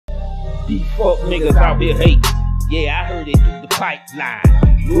These fuck niggas out here hate. Yeah, I heard it through the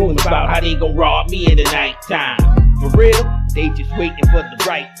pipeline. Rumors about how they gon' rob me in the nighttime. For real, they just waiting for the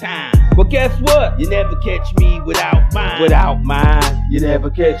right time. But guess what? You never catch me without mine. Without mine. You never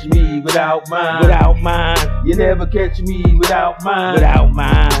catch me without mine. Without mine. You never catch me without mine. Without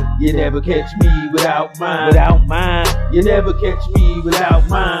mine. You never catch me without mine. Without mine. You never catch me without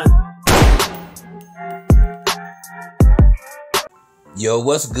mine. Yo,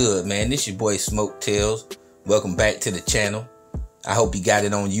 what's good, man? This your boy Smoke Tales. Welcome back to the channel. I hope you got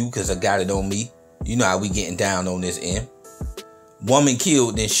it on you, cause I got it on me. You know how we getting down on this end. Woman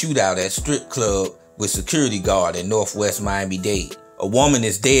killed in shootout at strip club with security guard in Northwest Miami-Dade. A woman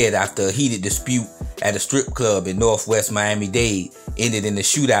is dead after a heated dispute at a strip club in Northwest Miami-Dade ended in a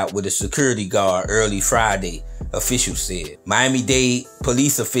shootout with a security guard early Friday, officials said. Miami-Dade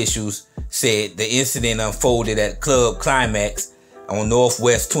police officials said the incident unfolded at Club Climax on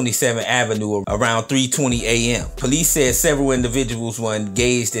Northwest 27th Avenue around 3:20 a.m. Police said several individuals were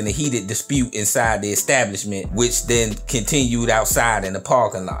engaged in a heated dispute inside the establishment, which then continued outside in the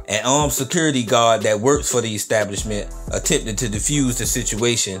parking lot. An armed security guard that works for the establishment attempted to defuse the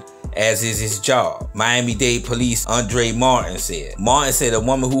situation, as is his job. Miami-Dade Police Andre Martin said. Martin said a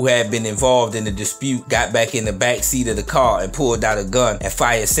woman who had been involved in the dispute got back in the back seat of the car and pulled out a gun and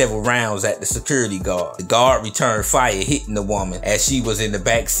fired several rounds at the security guard. The guard returned fire, hitting the woman as she was in the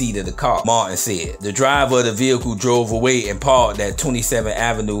back seat of the car, Martin said. The driver of the vehicle drove away and parked at 27th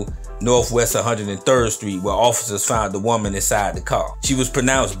Avenue Northwest 103rd Street, where officers found the woman inside the car. She was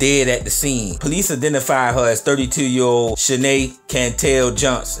pronounced dead at the scene. Police identified her as 32-year-old Shanae Cantel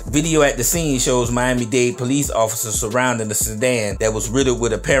Johnson. Video at the scene shows Miami-Dade police officers surrounding the sedan that was riddled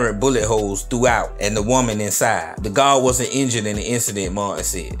with apparent bullet holes throughout and the woman inside. The guard wasn't injured in the incident, Martin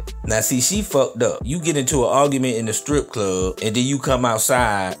said. Now see, she fucked up. You get into an argument in the strip club and then you come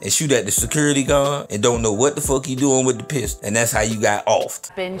outside and shoot at the security guard and don't know what the fuck you doing with the pistol, and that's how you got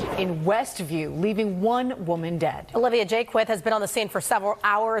offed. In Westview, leaving one woman dead. Olivia Jaquith has been on the scene for several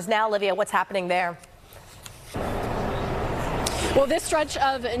hours now. Olivia, what's happening there? Well, this stretch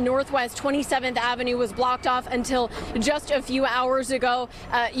of Northwest 27th Avenue was blocked off until just a few hours ago.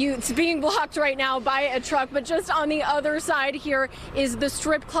 It's being blocked right now by a truck, but just on the other side here is the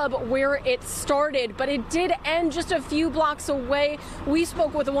strip club where it started, but it did end just a few blocks away. We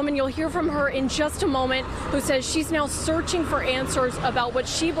spoke with a woman, you'll hear from her in just a moment, who says she's now searching for answers about what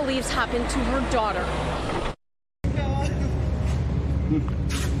she believes happened to her daughter.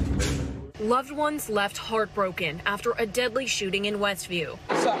 Loved ones left heartbroken after a deadly shooting in Westview.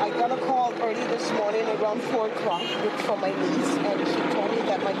 So I got a call early this morning around 4 o'clock from my niece, and she told me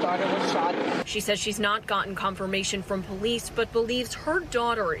that my daughter was shot. She says she's not gotten confirmation from police, but believes her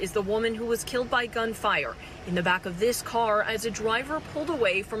daughter is the woman who was killed by gunfire in the back of this car as a driver pulled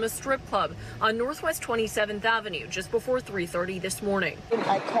away from a strip club on Northwest 27th Avenue just before 3:30 this morning.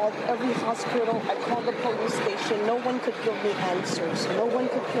 I called every hospital, I called the police station. No one could give me answers. No one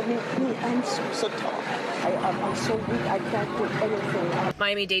could give me any answers at all. I'm so weak, I can't do anything.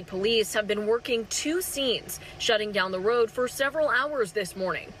 Miami-Dade police have been working two scenes, shutting down the road for several hours this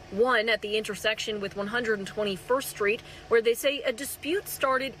morning. One at the intersection with 121st Street, where they say a dispute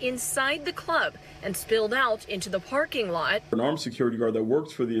started inside the club and spilled out into the parking lot. An armed security guard that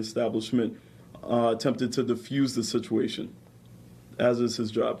works for the establishment attempted to defuse the situation, as is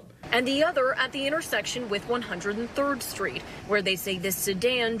his job. And the other at the intersection with 103rd Street, where they say this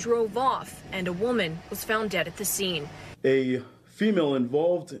sedan drove off and a woman was found dead at the scene. A female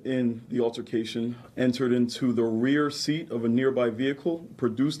involved in the altercation entered into the rear seat of a nearby vehicle,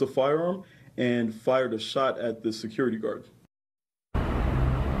 produced a firearm, and fired a shot at the security guard.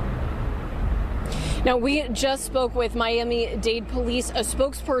 Now, we just spoke with Miami-Dade Police, a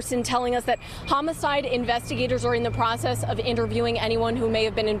spokesperson telling us that homicide investigators are in the process of interviewing anyone who may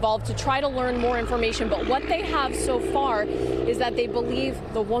have been involved to try to learn more information. But what they have so far is that they believe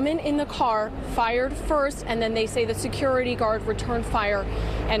the woman in the car fired first, and then they say the security guard returned fire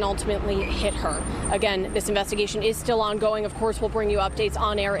and ultimately hit her. Again, this investigation is still ongoing. Of course, we'll bring you updates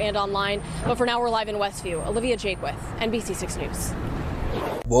on air and online. But for now, we're live in Westview. Olivia Jaquith, NBC6 News.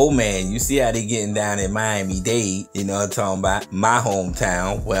 Whoa, man, you see how they getting down in Miami-Dade, you know what I'm talking about? My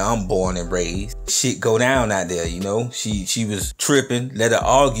hometown, where I'm born and raised. Shit go down out there, you know? She was tripping, let an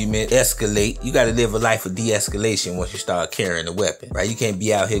argument escalate. You gotta live a life of de-escalation once you start carrying a weapon, right? You can't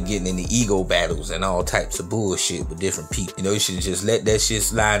be out here getting into ego battles and all types of bullshit with different people. You know, you should just let that shit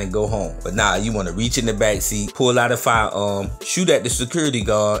slide and go home. But nah, you wanna reach in the back seat, pull out a firearm, shoot at the security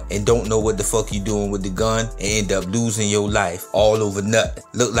guard, and don't know what the fuck you doing with the gun, and end up losing your life all over nothing.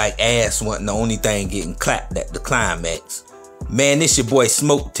 Look like ass wasn't the only thing getting clapped at the climax. Man, this your boy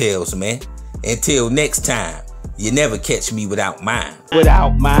Smoke Tails, man. Until next time, you never catch me without mine.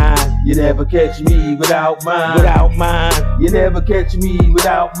 Without mine, you never catch me without mine. Without mine, you never catch me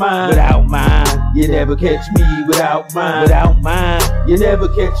without mine. Without mine, you never catch me without mine. Without mine, you never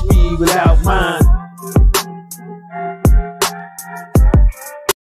catch me without mine.